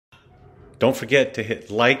Don't forget to hit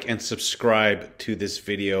like and subscribe to this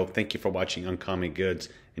video. Thank you for watching UnCommie Goods.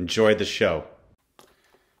 Enjoy the show.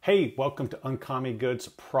 Hey, welcome to UnCommie Goods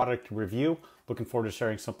product review. Looking forward to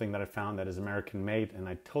sharing something that I found that is American made, and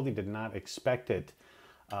I totally did not expect it.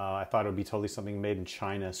 I thought it would be totally something made in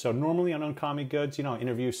China. So normally on UnCommie Goods, I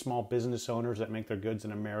interview small business owners that make their goods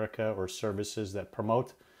in America or services that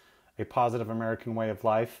promote a positive American way of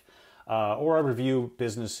life. Or I review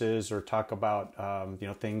businesses or talk about,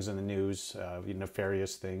 things in the news,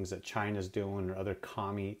 nefarious things that China's doing or other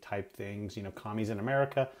commie type things, commies in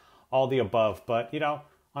America, all the above. But,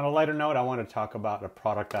 on a lighter note, I want to talk about a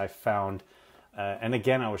product I found. And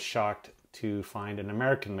again, I was shocked to find an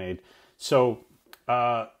American made. So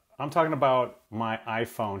I'm talking about my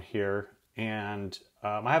iPhone here. And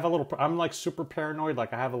I'm like super paranoid.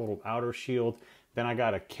 Like I have a little outer shield. Then I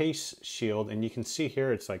got a case shield, and you can see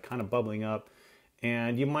here it's like kind of bubbling up,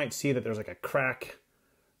 and you might see that there's like a crack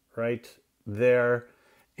right there,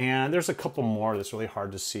 and there's a couple more that's really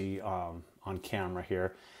hard to see on camera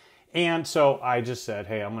here. And so I just said,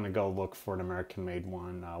 hey, I'm gonna go look for an American made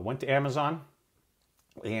one. Went to Amazon,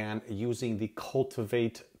 and using the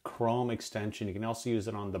Cultivate Chrome extension, you can also use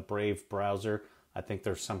it on the Brave browser. I think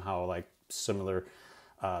there's somehow like similar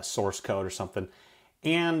source code or something.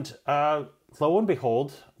 And lo and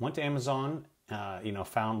behold, went to Amazon,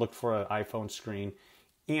 looked for an iPhone screen,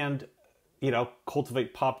 and,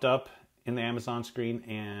 Cultivate popped up in the Amazon screen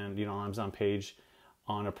and, Amazon page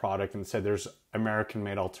on a product and said there's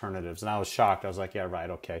American-made alternatives. And I was shocked. I was like, yeah, right,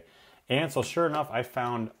 okay. And so sure enough, I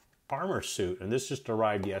found ArmorSuit, and this just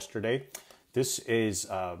arrived yesterday. This is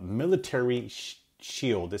a military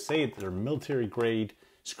shield. They say they're military-grade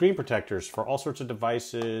screen protectors for all sorts of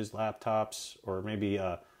devices, laptops, or maybe,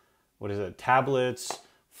 tablets,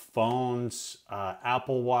 phones,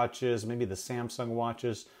 Apple watches, maybe the Samsung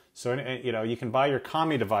watches. So, you can buy your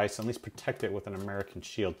commie device and at least protect it with an American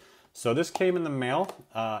shield. So this came in the mail,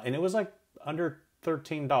 and it was like under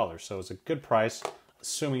 $13. So it was a good price,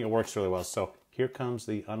 assuming it works really well. So here comes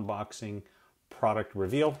the unboxing product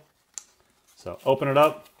reveal. So open it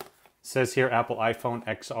up. It says here Apple iPhone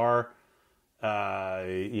XR.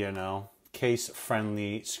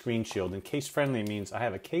 Case-friendly screen shield. And case-friendly means I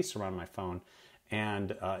have a case around my phone,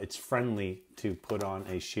 and it's friendly to put on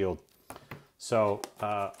a shield. So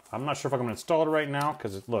I'm not sure if I'm going to install it right now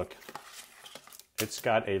because look, it's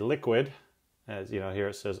got a liquid. As here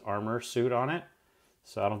it says ArmorSuit on it.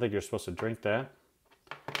 So I don't think you're supposed to drink that.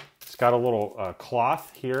 It's got a little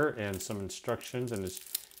cloth here and some instructions, and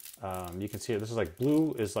you can see it. This is like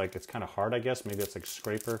blue is like it's kind of hard, I guess. Maybe it's like a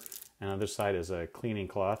scraper. And on the other side is a cleaning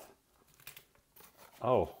cloth.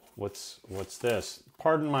 Oh, what's this?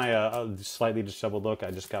 Pardon my slightly disheveled look. I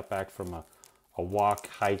just got back from a walk,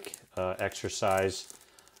 hike, exercise,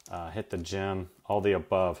 hit the gym, all the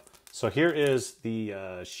above. So here is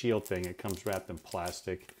the shield thing. It comes wrapped in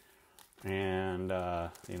plastic, and I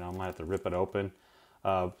might have to rip it open.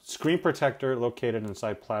 Screen protector located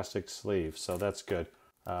inside plastic sleeve, so that's good.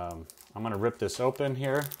 I'm gonna rip this open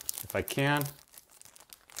here if I can.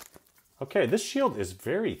 Okay, this shield is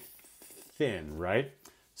very thin, right?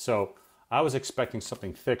 So I was expecting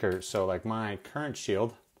something thicker. So like my current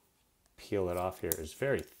shield, peel it off here, is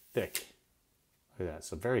very thick. Look at that,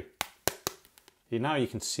 so very, now you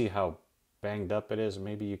can see how banged up it is.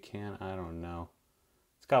 Maybe you can, I don't know.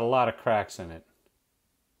 It's got a lot of cracks in it.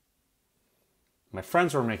 My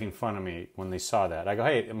friends were making fun of me when they saw that. I go,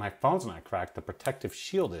 hey, my phone's not cracked, the protective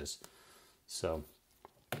shield is. So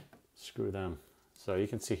screw them. So you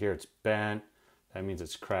can see here it's bent. That means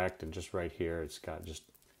it's cracked, and just right here it's got just...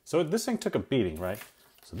 So this thing took a beating, right?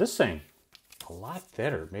 So this thing, a lot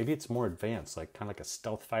thinner. Maybe it's more advanced, like kind of like a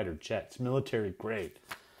stealth fighter jet. It's military grade.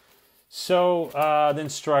 So the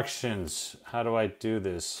instructions. How do I do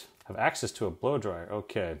this? Have access to a blow dryer.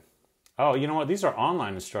 Okay. Oh, you know what? These are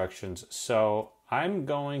online instructions. So I'm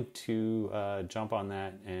going to jump on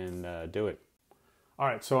that and do it. All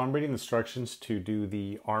right, so I'm reading instructions to do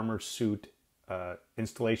the ArmorSuit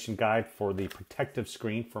installation guide for the protective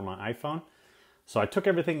screen for my iPhone. So I took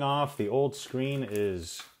everything off. The old screen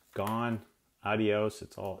is gone. Adios.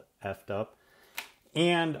 It's all effed up.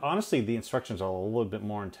 And honestly, the instructions are a little bit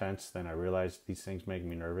more intense than I realized. These things make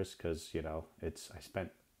me nervous because, I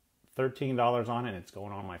spent $13 on it and it's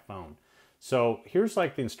going on my phone. So here's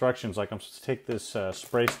like the instructions. Like I'm supposed to take this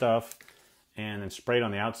spray stuff and then spray it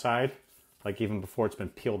on the outside. Like even before it's been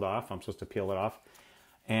peeled off, I'm supposed to peel it off.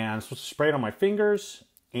 And I'm supposed to spray it on my fingers,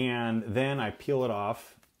 and then I peel it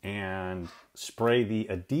off and spray the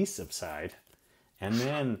adhesive side, and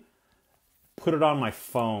then put it on my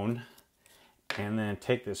phone, and then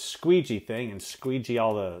take this squeegee thing and squeegee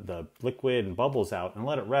all the liquid and bubbles out and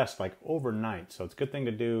let it rest like overnight. So it's a good thing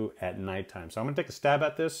to do at nighttime. So I'm gonna take a stab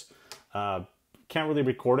at this. Can't really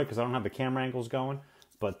record it because I don't have the camera angles going,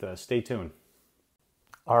 but stay tuned.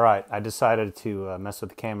 All right, I decided to mess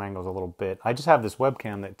with the cam angles a little bit. I just have this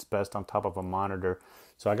webcam that's best on top of a monitor.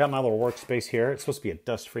 So I got my little workspace here. It's supposed to be a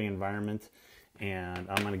dust-free environment, and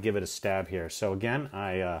I'm gonna give it a stab here. So again,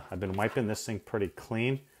 I've been wiping this thing pretty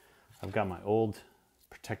clean. I've got my old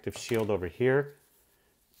protective shield over here,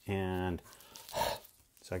 and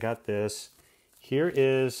so I got this. Here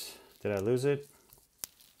is, did I lose it?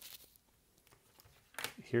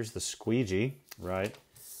 Here's the squeegee, right?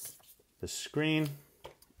 The screen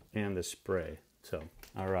and the spray. So,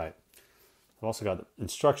 all right. I've also got the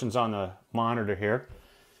instructions on the monitor here.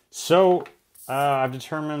 So, I've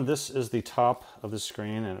determined this is the top of the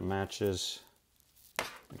screen and it matches.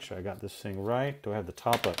 Make sure I got this thing right. Do I have the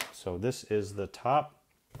top up? So this is the top.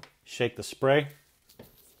 Shake the spray.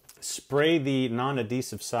 Spray the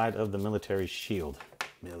non-adhesive side of the military shield.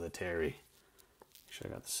 Military. Make sure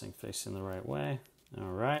I got this thing facing the right way. All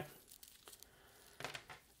right.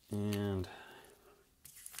 And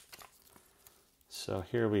so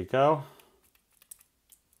here we go.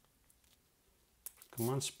 Come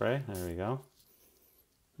on, spray. There we go.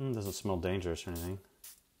 Doesn't smell dangerous or anything.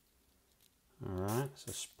 All right,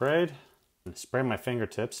 so sprayed. And spray my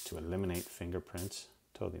fingertips to eliminate fingerprints.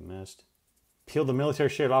 Totally missed. Peel the military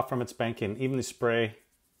shield off from its bank and evenly spray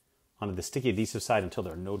onto the sticky adhesive side until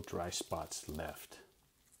there are no dry spots left.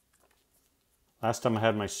 Last time I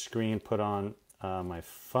had my screen put on my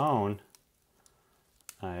phone,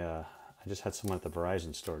 I just had someone at the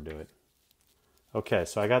Verizon store do it. Okay,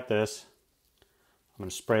 so I got this. I'm going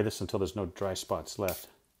to spray this until there's no dry spots left.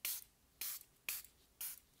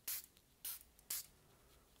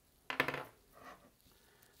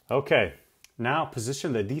 Okay, now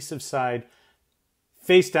position the adhesive side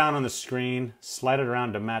face down on the screen, slide it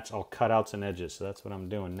around to match all cutouts and edges. So that's what I'm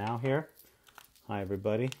doing now here. Hi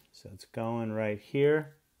everybody, so it's going right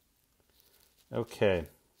here. Okay,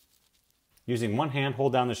 using one hand,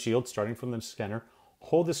 hold down the shield starting from the center.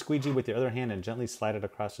 Hold the squeegee with the other hand and gently slide it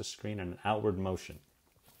across the screen in an outward motion.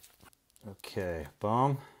 Okay,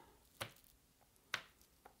 boom.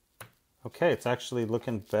 Okay, it's actually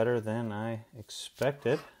looking better than I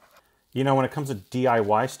expected. You know, when it comes to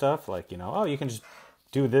DIY stuff, like, you know, oh, you can just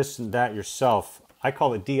do this and that yourself. I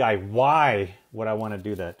call it DIY what I want to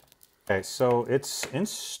do that. Okay, so it's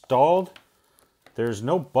installed. There's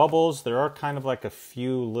no bubbles. There are kind of like a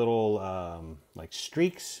few little like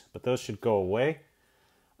streaks, but those should go away.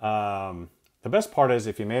 The best part is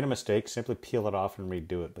if you made a mistake, simply peel it off and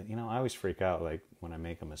redo it. But, you know, I always freak out like when I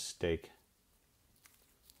make a mistake.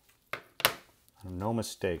 No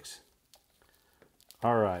mistakes.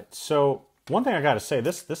 All right, so one thing I gotta say,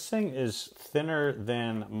 this thing is thinner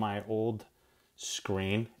than my old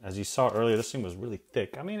screen. As you saw earlier, this thing was really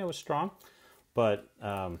thick. I mean, it was strong, but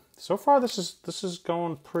so far this is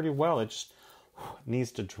going pretty well. It just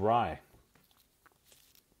needs to dry.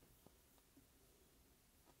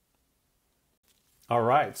 All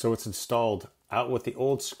right, so it's installed. Out with the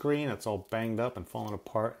old screen, it's all banged up and falling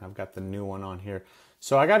apart, and I've got the new one on here.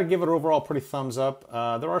 So I got to give it overall pretty thumbs up.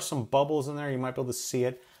 There are some bubbles in there, you might be able to see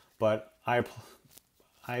it, but I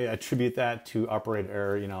attribute that to operator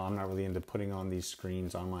error. You know, I'm not really into putting on these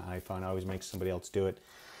screens on my iPhone. I always make somebody else do it.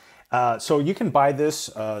 So you can buy this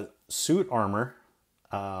suit armor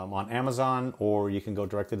on Amazon, or you can go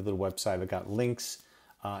directly to the website. I've got links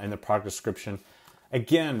in the product description.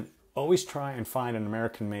 Again, always try and find an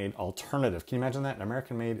American-made alternative. Can you imagine that? An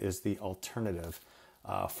American-made is the alternative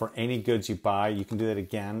for any goods you buy. You can do that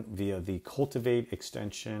again via the Cultivate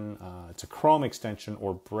extension. It's a Chrome extension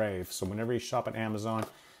or Brave. So whenever you shop at Amazon,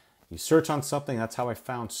 you search on something. That's how I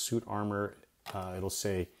found suit armor. It'll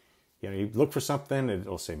say, you know, you look for something,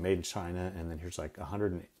 it'll say made in China, and then here's like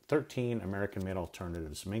 113 American-made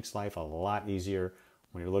alternatives. It makes life a lot easier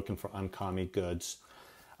when you're looking for UnCommie goods.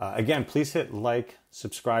 Again, please hit like,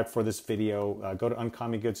 subscribe for this video. Go to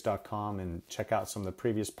uncommieGoods.com and check out some of the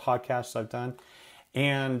previous podcasts I've done.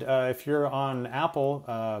 And if you're on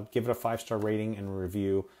Apple, give it a 5-star rating and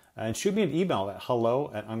review. And shoot me an email at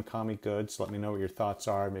hello@uncommieGoods. Let me know what your thoughts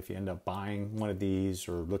are. If you end up buying one of these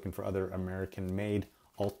or looking for other American-made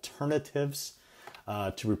alternatives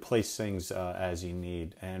to replace things as you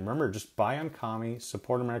need. And remember, just buy UnCommie,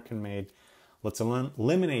 support American-made. Let's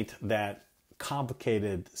eliminate that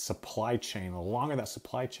complicated supply chain. The longer that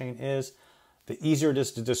supply chain is, the easier it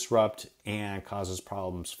is to disrupt and causes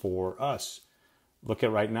problems for us. Look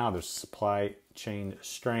at right now, there's supply chain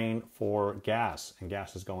strain for gas, and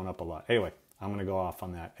gas is going up a lot. Anyway, I'm going to go off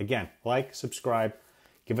on that. Again, like, subscribe,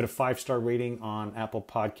 give it a 5-star rating on Apple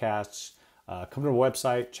Podcasts. Come to the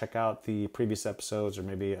website, check out the previous episodes or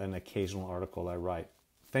maybe an occasional article I write.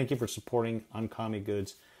 Thank you for supporting UnCommie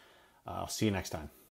Goods. I'll see you next time.